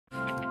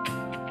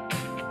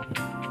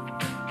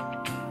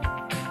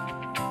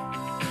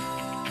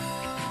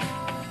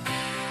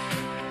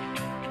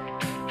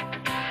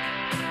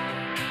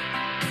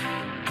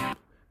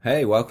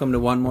Hey, welcome to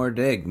One More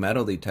Dig,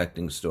 Metal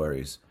Detecting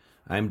Stories.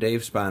 I'm Dave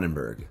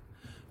Spanenberg.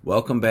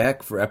 Welcome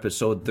back for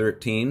episode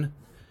 13.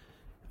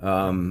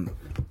 I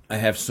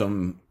have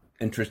some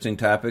interesting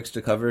topics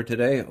to cover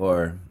today,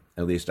 or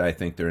at least I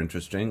think they're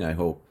interesting. I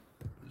hope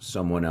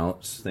someone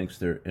else thinks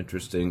they're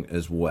interesting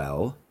as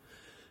well.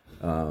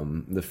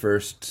 The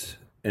first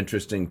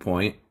interesting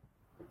point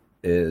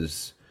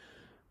is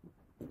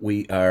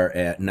we are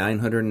at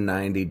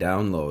 990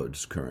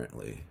 downloads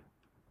currently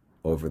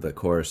over the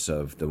course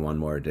of the One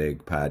More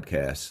Dig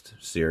podcast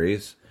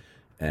series.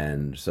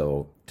 And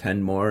so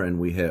 10 more and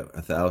we hit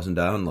 1,000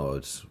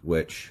 downloads,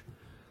 which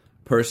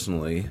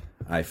personally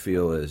I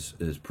feel is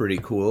pretty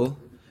cool.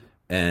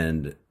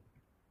 And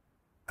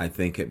I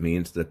think it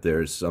means that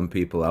there's some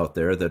people out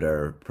there that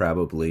are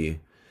probably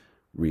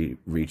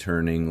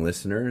returning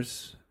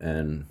listeners.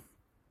 And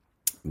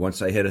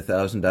once I hit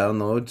 1,000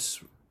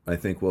 downloads, I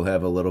think we'll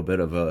have a little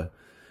bit of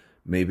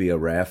maybe a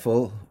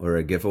raffle or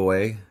a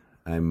giveaway.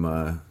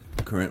 I'm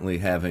currently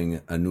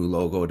having a new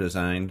logo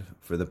designed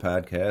for the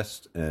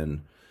podcast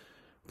and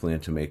plan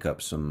to make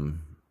up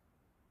some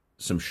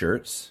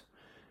shirts,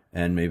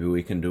 and maybe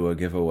we can do a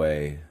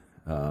giveaway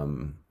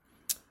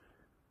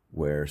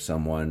where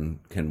someone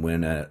can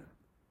win a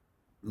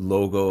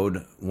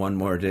logoed One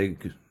More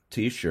Dig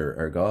t-shirt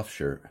or golf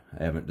shirt.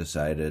 I haven't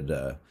decided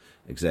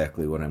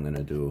exactly what I'm going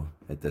to do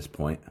at this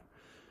point,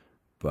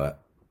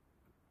 but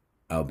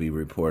I'll be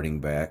reporting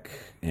back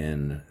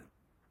in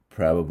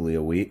probably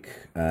a week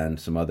on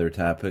some other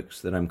topics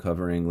that I'm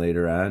covering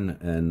later on,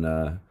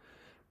 and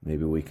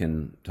maybe we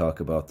can talk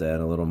about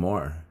that a little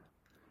more.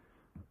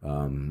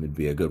 It'd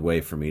be a good way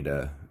for me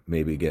to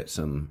maybe get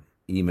some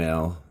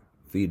email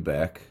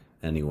feedback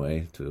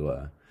anyway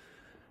to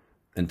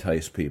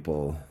entice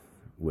people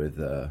with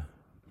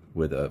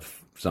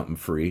something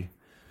free.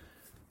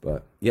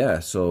 But yeah,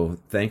 so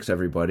thanks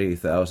everybody.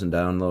 1,000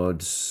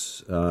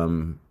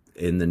 downloads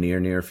in the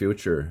near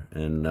future,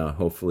 and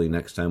hopefully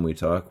next time we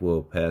talk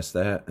we'll pass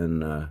that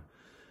and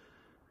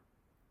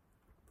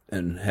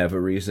have a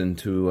reason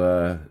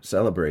to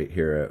celebrate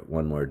here at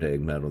One More Dig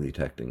Metal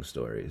Detecting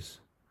Stories.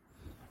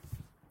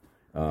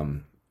 I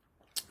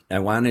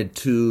wanted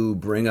to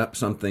bring up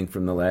something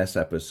from the last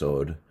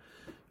episode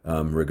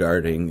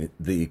regarding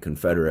the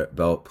Confederate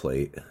belt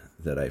plate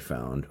that I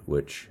found,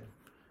 which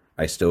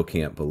I still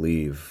can't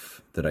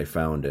believe that I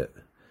found it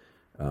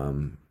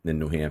in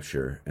New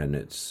Hampshire, and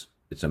it's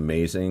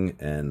amazing,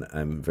 and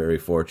I'm very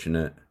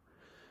fortunate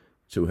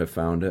to have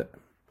found it.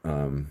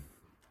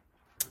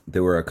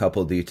 There were a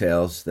couple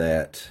details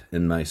that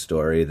in my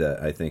story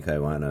that I think I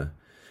want to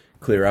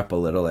clear up a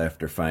little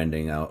after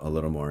finding out a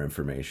little more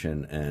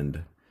information.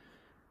 And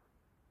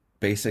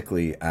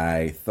basically,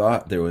 I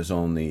thought there was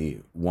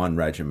only one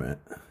regiment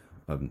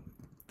of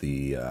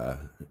the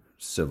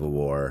Civil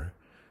War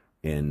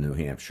in New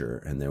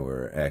Hampshire, and there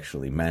were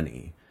actually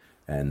many,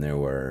 and there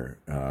were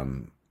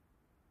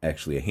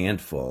actually a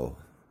handful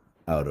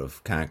out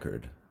of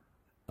Concord,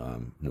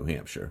 New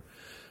Hampshire.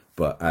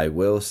 But I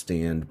will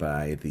stand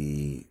by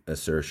the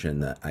assertion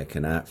that I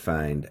cannot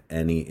find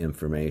any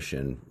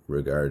information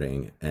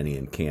regarding any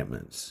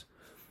encampments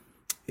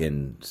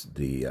in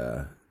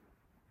the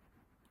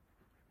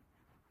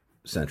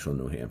central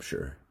New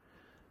Hampshire.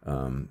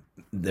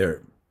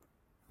 There,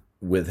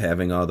 with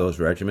having all those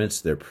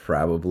regiments, there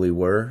probably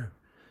were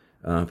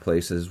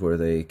places where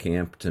they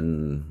camped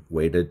and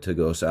waited to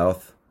go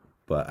south,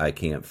 but I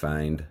can't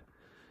find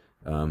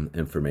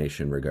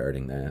information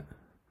regarding that.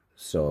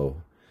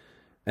 So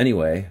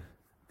anyway,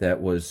 that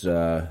was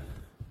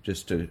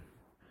just to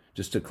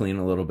clean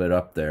a little bit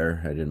up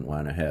there. I didn't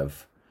want to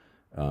have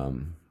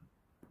some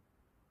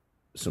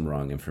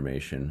wrong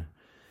information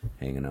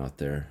hanging out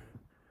there.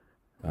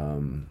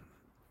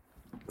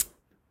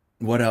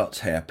 What else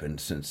happened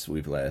since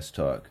we've last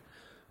talked?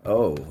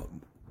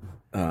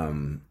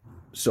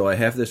 So I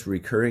have this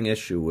recurring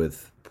issue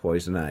with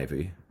poison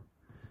ivy,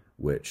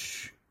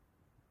 which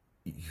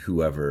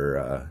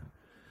whoever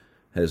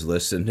has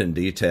listened in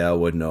detail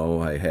would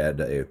know. I had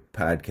a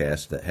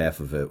podcast that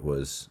half of it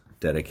was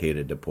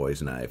dedicated to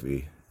poison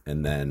ivy,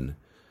 and then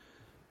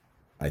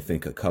I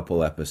think a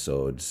couple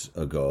episodes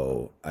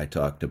ago I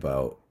talked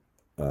about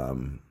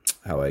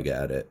how I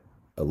got it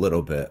a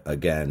little bit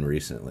again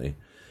recently,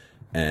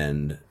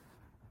 and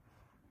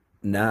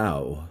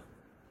now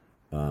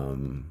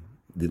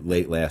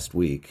late last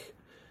week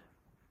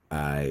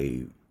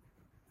I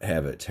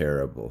have it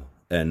terrible.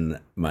 And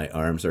my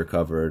arms are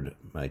covered,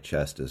 my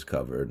chest is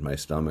covered, my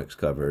stomach's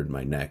covered,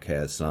 my neck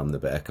has some, the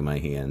back of my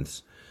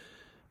hands.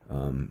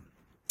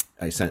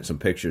 I sent some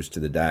pictures to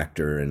the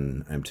doctor,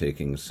 and I'm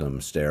taking some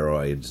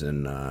steroids,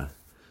 and I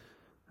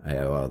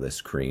have all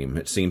this cream.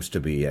 It seems to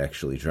be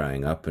actually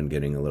drying up and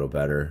getting a little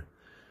better.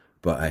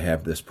 But I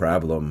have this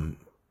problem.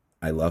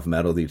 I love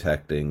metal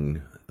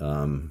detecting,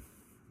 and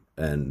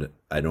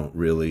I don't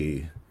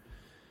really,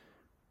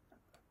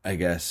 I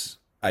guess,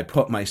 I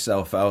put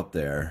myself out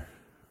there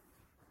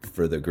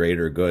for the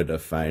greater good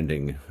of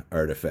finding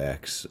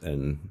artifacts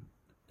and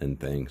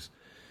things.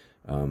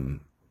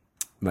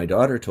 My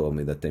daughter told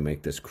me that they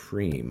make this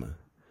cream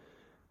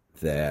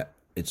that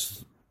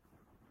It's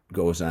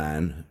goes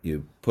on.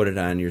 You put it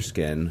on your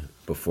skin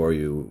before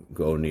you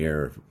go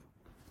near,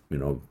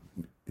 you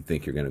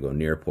think you're going to go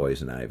near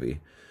poison ivy,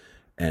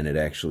 and it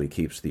actually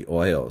keeps the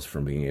oils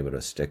from being able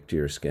to stick to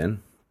your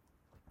skin.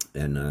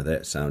 And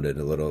that sounded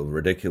a little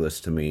ridiculous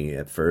to me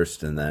at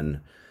first, and then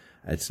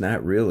it's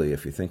not really,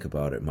 if you think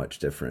about it, much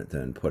different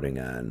than putting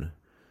on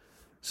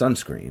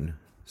sunscreen.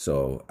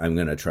 So I'm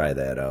going to try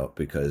that out,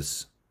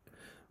 because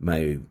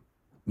my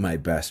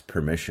best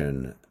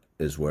permission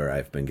is where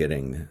I've been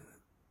getting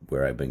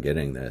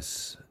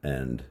this,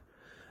 and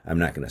I'm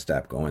not going to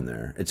stop going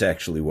there. It's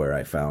actually where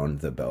I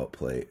found the belt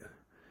plate.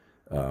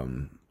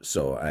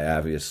 So I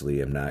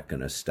obviously am not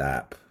going to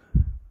stop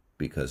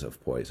because of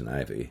poison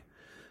ivy.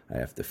 I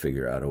have to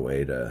figure out a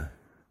way to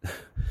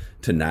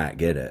not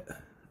get it.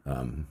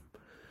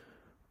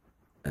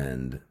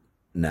 And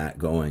not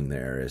going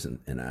there isn't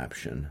an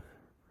option.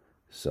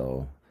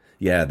 So,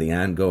 yeah, the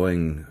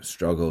ongoing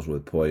struggles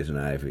with poison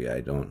ivy.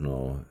 I don't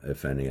know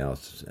if any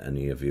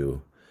of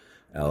you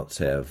else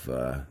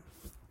have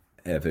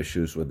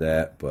issues with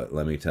that, but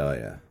let me tell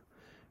you,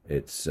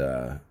 it's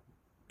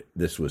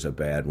this was a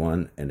bad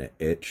one, and it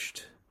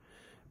itched,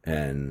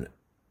 and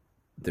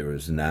there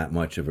was not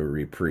much of a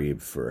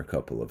reprieve for a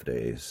couple of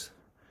days,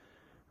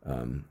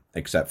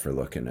 except for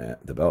looking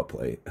at the belt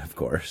plate, of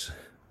course.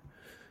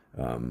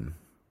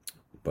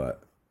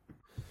 But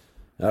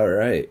all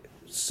right,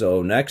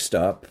 so next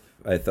up,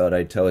 I thought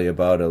I'd tell you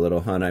about a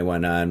little hunt I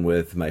went on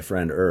with my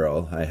friend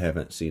Earl. I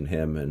haven't seen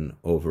him in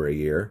over a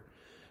year,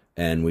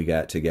 and we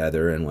got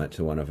together and went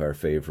to one of our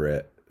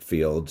favorite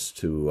fields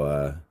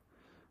to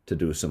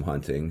do some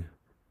hunting,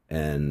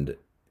 and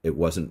it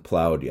wasn't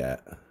plowed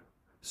yet,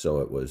 so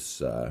it was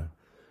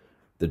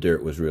the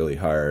dirt was really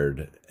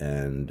hard,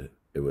 and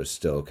it was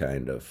still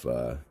kind of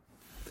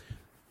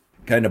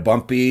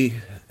bumpy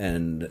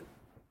and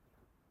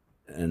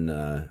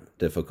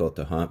difficult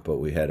to hunt, but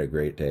we had a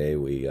great day.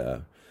 We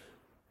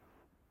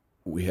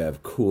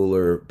have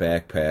cooler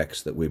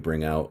backpacks that we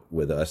bring out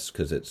with us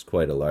because it's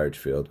quite a large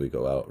field. We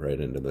go out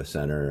right into the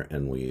center,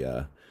 and we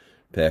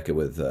pack it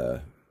with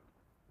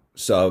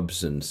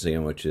subs and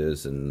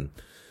sandwiches and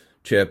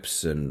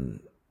chips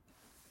and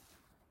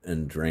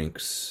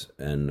drinks,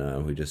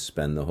 and we just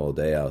spend the whole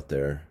day out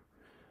there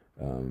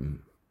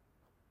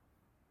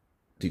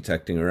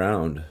detecting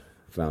around.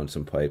 Found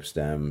some pipe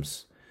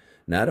stems.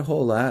 Not a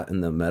whole lot in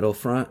the metal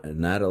front, and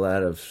not a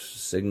lot of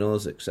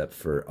signals except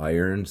for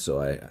iron,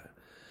 so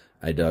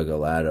I dug a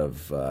lot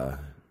of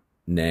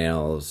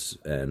nails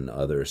and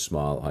other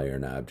small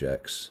iron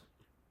objects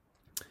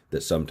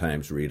that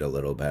sometimes read a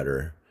little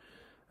better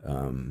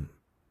than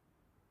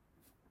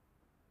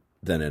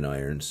an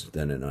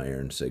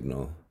iron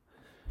signal.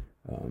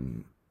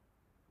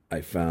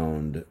 I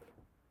found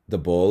the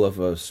bowl of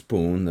a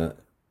spoon that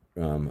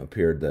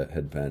appeared that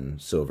had been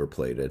silver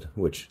plated,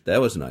 which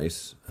that was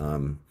nice.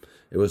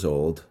 It was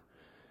old.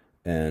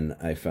 And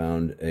I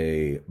found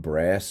a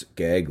brass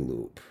gag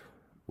loop,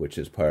 which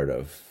is part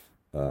of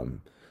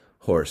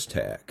horse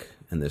tack,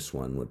 and this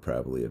one would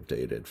probably have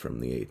dated from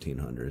the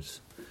 1800s.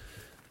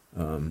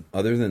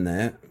 Other than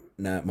that,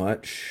 not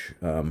much.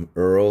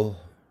 Earl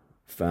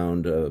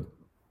found a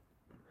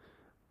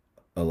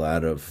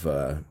lot of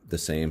the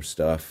same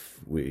stuff.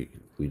 We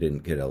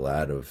didn't get a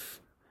lot of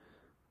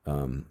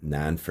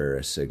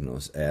non-ferrous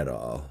signals at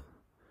all,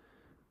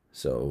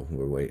 so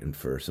we're waiting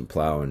for some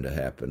plowing to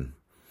happen.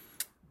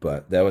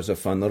 But that was a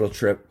fun little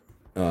trip.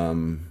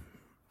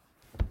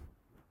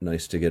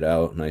 Nice to get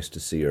out, nice to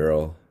see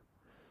Earl.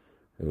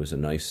 It was a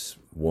nice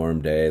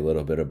warm day, a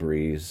little bit of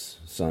breeze,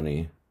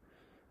 sunny.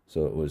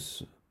 So it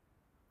was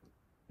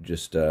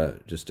just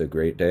a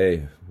great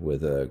day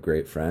with a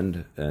great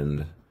friend,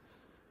 and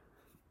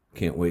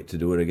can't wait to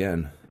do it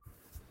again.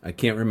 I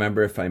can't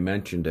remember if I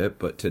mentioned it,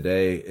 but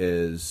today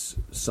is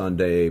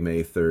Sunday,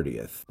 May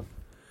 30th.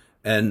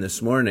 And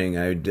this morning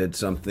I did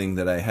something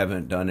that I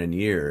haven't done in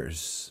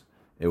years.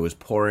 It was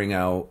pouring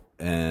out,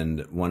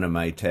 and one of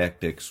my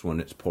tactics when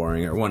it's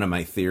pouring, or one of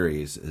my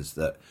theories, is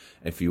that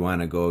if you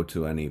want to go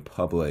to any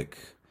public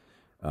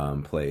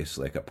place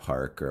like a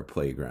park or a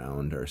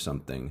playground or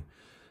something,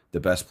 the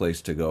best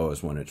place to go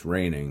is when it's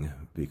raining,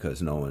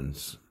 because no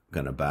one's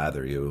going to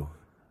bother you.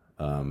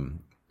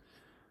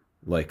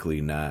 Likely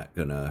not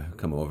going to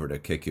come over to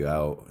kick you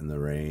out in the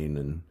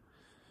rain.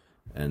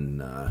 And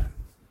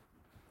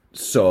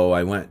so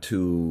I went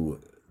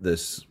to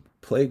this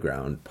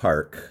playground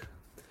park.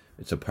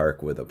 It's a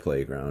park with a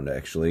playground,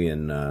 actually,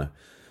 and I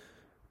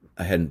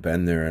hadn't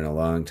been there in a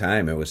long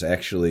time. It was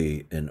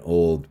actually an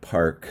old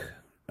park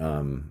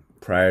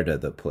prior to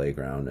the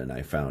playground, and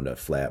I found a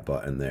flat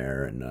button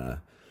there, and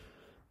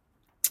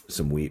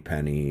some wheat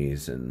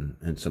pennies,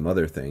 and some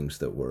other things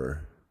that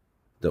were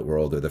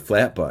older. The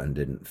flat button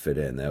didn't fit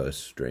in. That was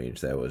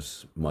strange. That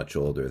was much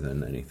older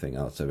than anything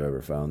else I've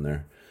ever found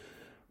there.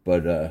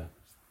 But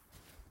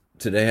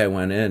today I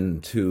went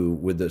in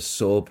with the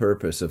sole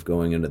purpose of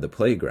going into the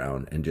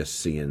playground and just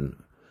seeing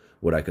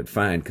what I could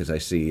find, because I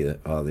see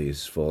all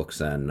these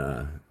folks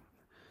on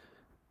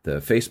the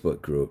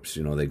Facebook groups,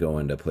 they go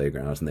into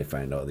playgrounds and they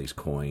find all these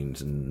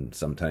coins and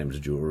sometimes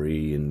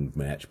jewelry and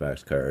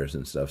Matchbox cars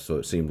and stuff. So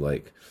it seemed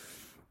like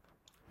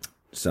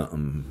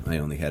something. I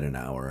only had an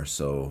hour,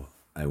 so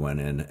I went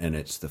in, and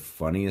it's the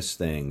funniest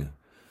thing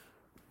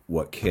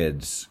what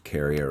kids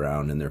carry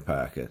around in their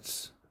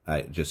pockets.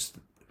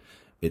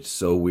 It's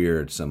so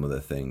weird, some of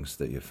the things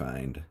that you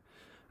find.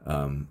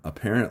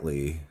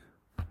 Apparently,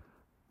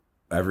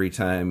 every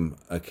time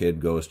a kid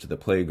goes to the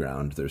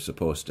playground, they're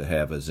supposed to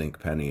have a zinc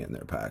penny in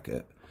their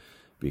pocket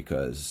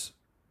because,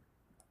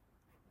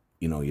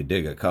 you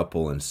dig a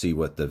couple and see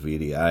what the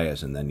VDI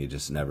is, and then you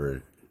just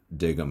never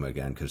dig them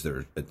again because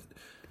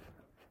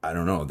I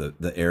don't know,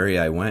 the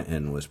area I went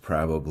in was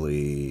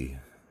probably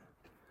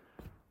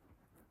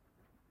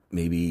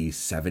maybe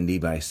 70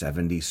 by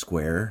 70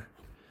 square,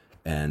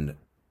 and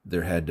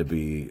there had to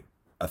be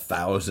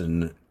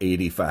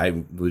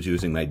 1,085 was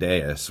using my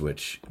dais,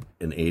 which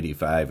in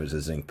 85 is a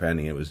zinc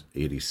penny. It was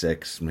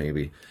 86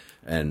 maybe,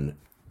 and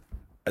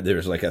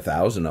there's like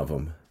 1,000 of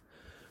them.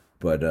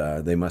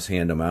 But they must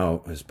hand them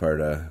out as part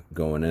of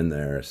going in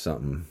there or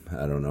something.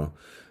 I don't know.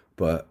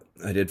 But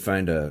I did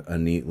find a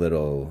neat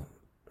little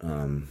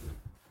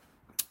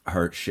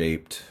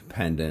heart-shaped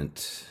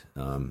pendant.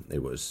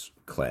 It was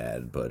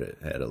clad, but it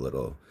had a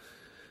little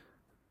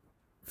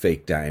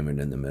fake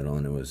diamond in the middle,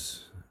 and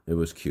it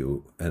was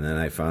cute. And then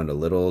I found a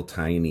little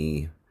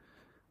tiny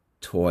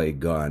toy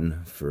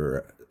gun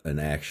for an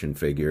action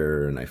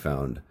figure, and I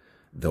found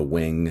the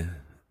wing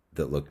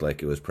that looked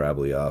like it was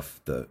probably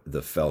off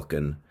the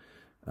Falcon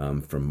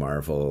from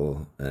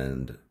Marvel,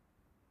 and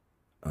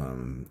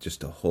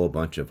just a whole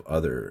bunch of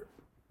other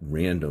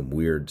random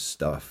weird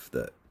stuff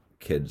that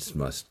kids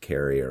must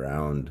carry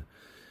around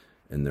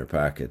in their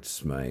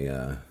pockets.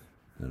 I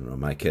don't know,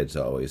 my kids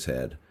always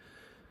had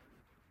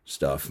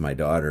stuff. My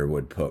daughter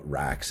would put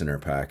rocks in her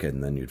pocket,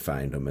 and then you'd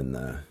find them in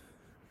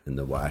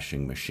the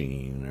washing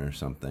machine or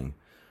something,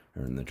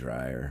 or in the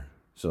dryer.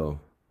 So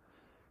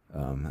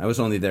I was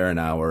only there an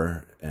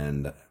hour,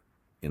 and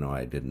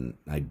I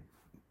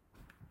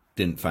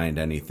didn't find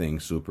anything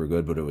super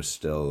good, but it was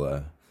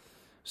still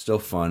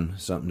fun,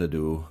 something to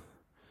do.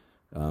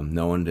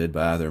 No one did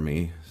bother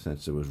me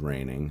since it was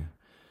raining,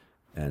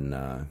 and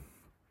I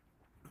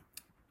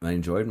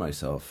enjoyed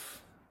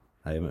myself.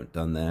 I haven't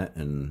done that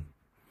in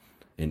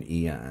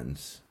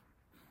eons.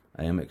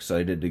 I am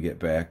excited to get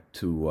back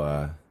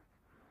to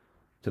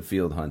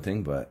field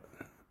hunting, but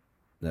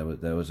that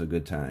was a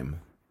good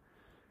time.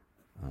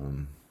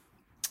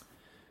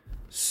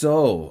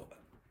 So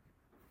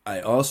I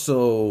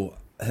also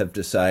have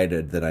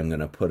decided that I'm going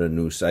to put a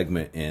new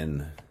segment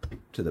in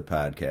to the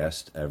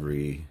podcast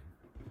every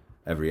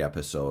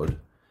episode,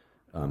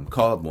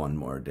 called One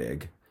More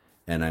Dig,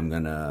 and I'm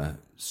going to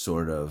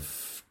sort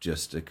of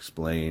just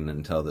explain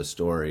and tell the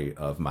story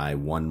of my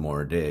one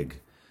more dig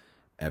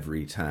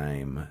every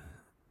time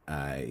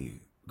I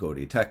go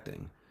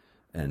detecting.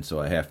 And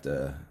so I have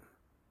to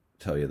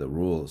tell you the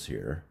rules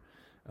here.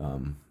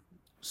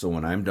 So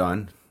when I'm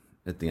done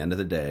at the end of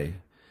the day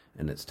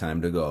and it's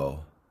time to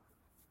go,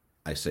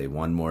 I say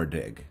one more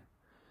dig.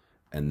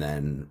 And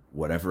then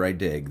whatever I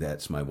dig,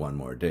 that's my one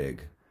more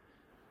dig.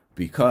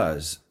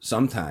 Because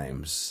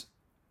sometimes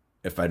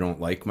if I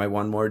don't like my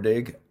one more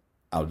dig,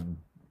 I'll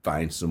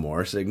find some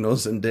more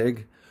signals and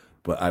dig,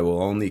 but I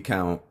will only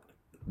count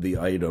the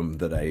item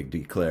that I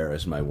declare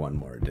as my one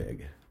more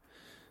dig.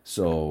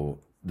 So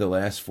the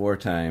last 4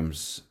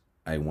 times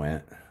I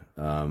went,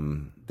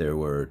 there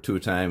were 2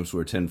 times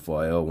were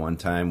tinfoil, 1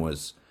 time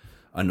was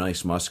a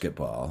nice musket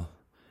ball,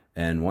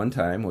 and 1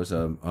 time was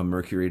a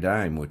mercury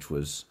dime,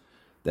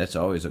 that's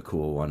always a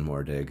cool one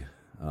more dig,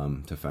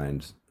 to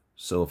find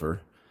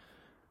silver.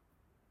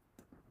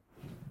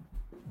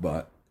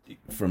 But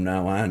from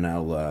now on,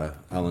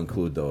 I'll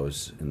include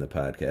those in the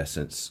podcast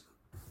since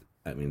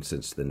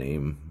the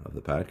name of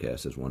the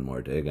podcast is One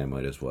More Dig. I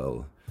might as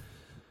well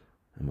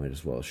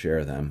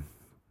share them.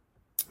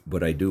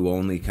 But I do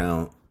only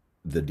count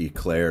the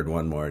declared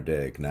one more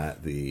dig,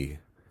 not the,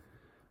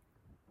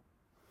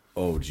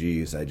 oh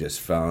geez, I just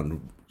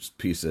found a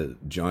piece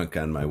of junk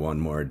on my one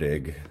more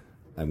dig,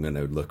 I'm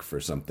gonna look for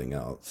something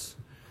else.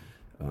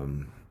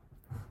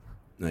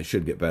 I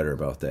should get better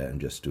about that and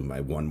just do my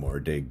one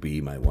more dig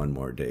be my one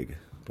more dig,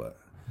 but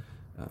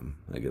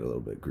I get a little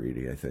bit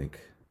greedy, I think.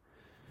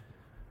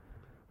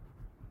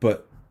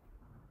 But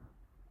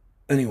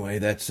anyway,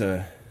 that's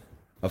a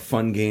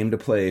fun game to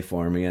play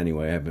for me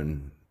anyway. I've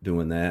been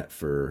doing that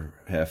for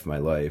half my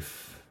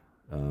life.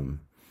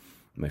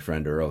 My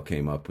friend Earl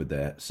came up with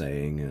that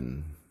saying,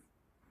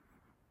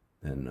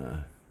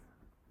 and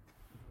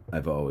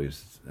I've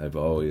always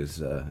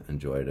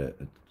enjoyed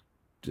it.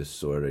 Just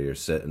sort of, you're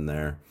sitting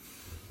there,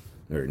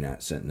 or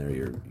not sitting there,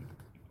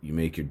 you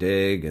make your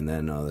dig, and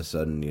then all of a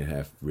sudden you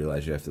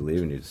realize you have to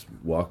leave, and you just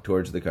walk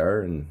towards the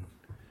car and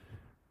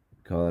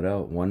call it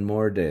out, one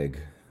more dig,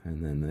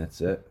 and then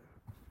that's it.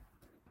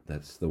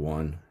 That's the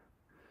one.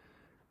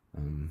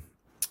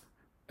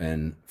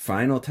 And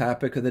final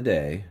topic of the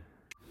day.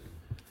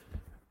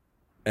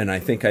 and I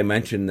think I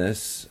mentioned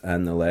this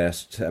on the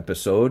last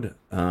episode.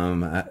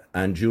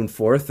 On June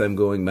 4th, I'm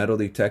going metal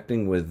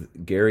detecting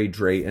with Gary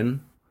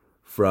Drayton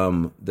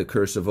from the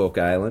Curse of Oak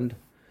Island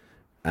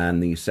on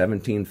the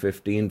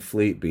 1715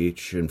 Fleet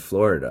Beach in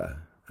Florida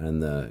on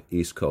the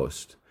East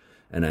Coast.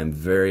 And I'm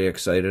very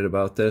excited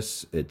about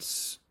this.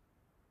 It's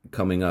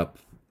coming up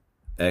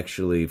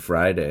actually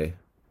Friday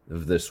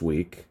of this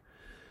week.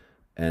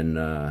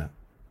 And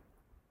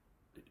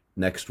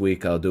next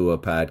week I'll do a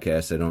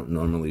podcast. I don't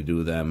normally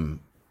do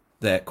them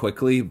that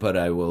quickly, but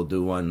I will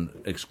do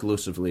one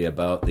exclusively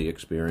about the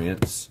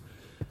experience.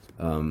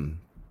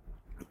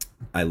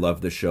 I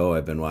love the show.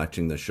 I've been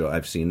watching the show.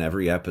 I've seen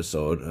every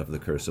episode of The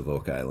Curse of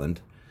Oak Island,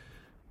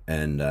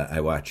 and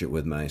I watch it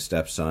with my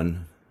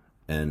stepson.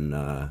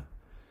 And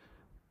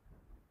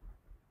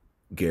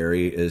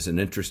Gary is an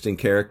interesting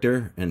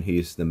character, and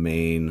he's the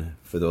main,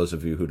 for those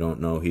of you who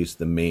don't know, he's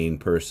the main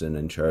person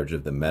in charge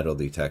of the metal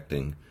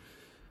detecting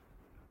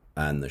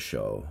on the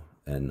show.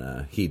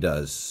 And he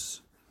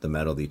does the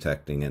metal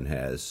detecting and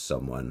has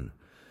someone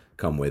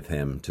come with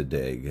him to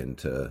dig and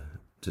to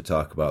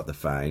talk about the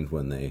find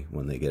when they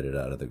get it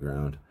out of the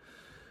ground.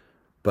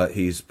 But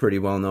he's pretty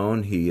well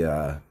known. He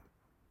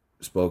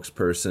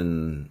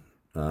spokesperson,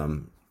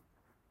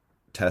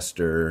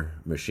 tester,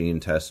 machine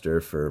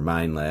tester for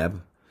Minelab,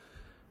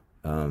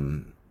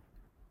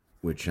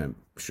 which I'm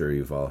sure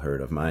you've all heard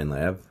of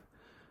Minelab.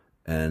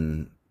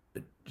 And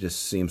it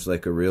just seems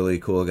like a really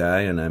cool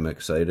guy, and I'm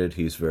excited.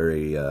 He's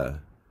very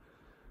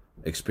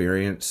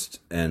experienced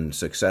and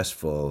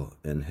successful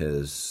in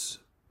his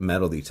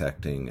metal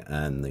detecting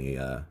on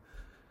the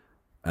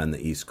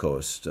East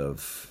Coast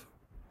of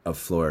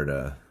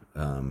Florida,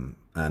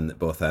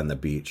 both on the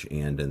beach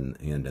and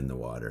in the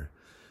water.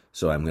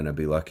 So I'm going to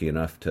be lucky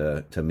enough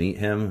to meet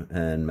him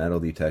and metal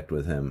detect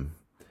with him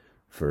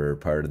for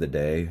part of the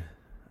day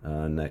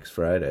next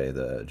Friday,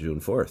 the June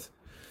 4th.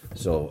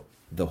 So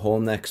the whole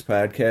next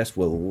podcast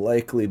will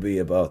likely be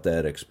about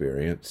that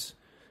experience.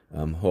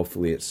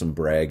 Hopefully it's some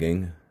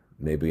bragging.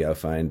 Maybe I'll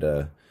find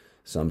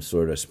some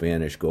sort of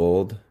Spanish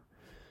gold.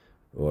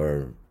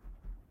 Or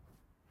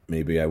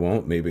maybe I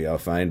won't. Maybe I'll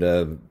find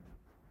a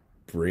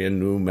brand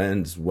new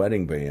men's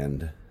wedding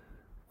band.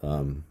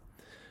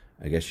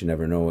 I guess you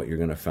never know what you're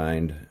going to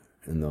find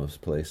in those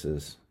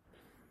places.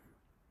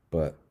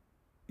 But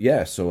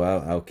yeah, so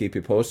I'll keep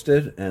you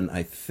posted. And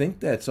I think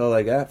that's all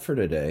I got for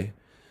today.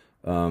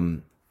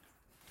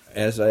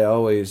 As I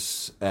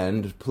always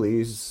end,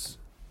 please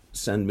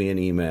send me an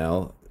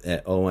email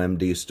at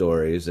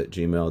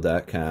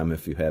omdstories@gmail.com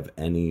if you have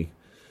any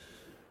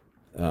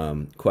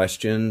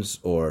questions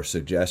or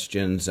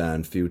suggestions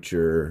on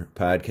future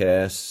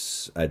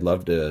podcasts. I'd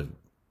love to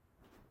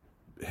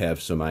have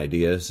some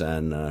ideas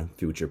on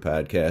future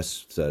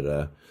podcasts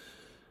that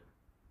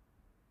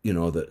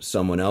that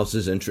someone else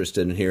is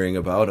interested in hearing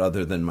about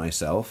other than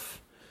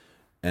myself.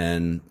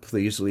 And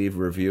please leave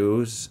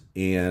reviews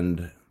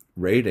and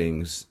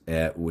ratings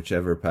at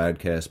whichever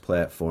podcast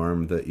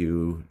platform that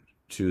you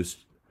choose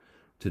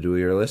to do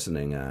your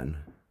listening on.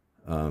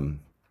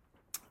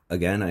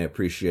 Again, I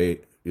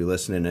appreciate you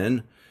listening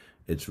in.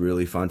 It's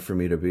really fun for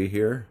me to be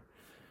here.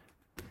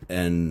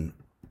 And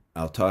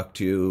I'll talk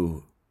to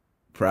you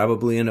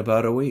probably in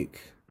about a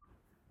week.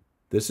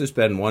 This has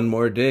been One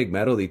More Dig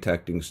Metal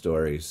Detecting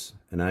Stories,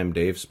 and I'm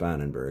Dave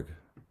Spanenberg.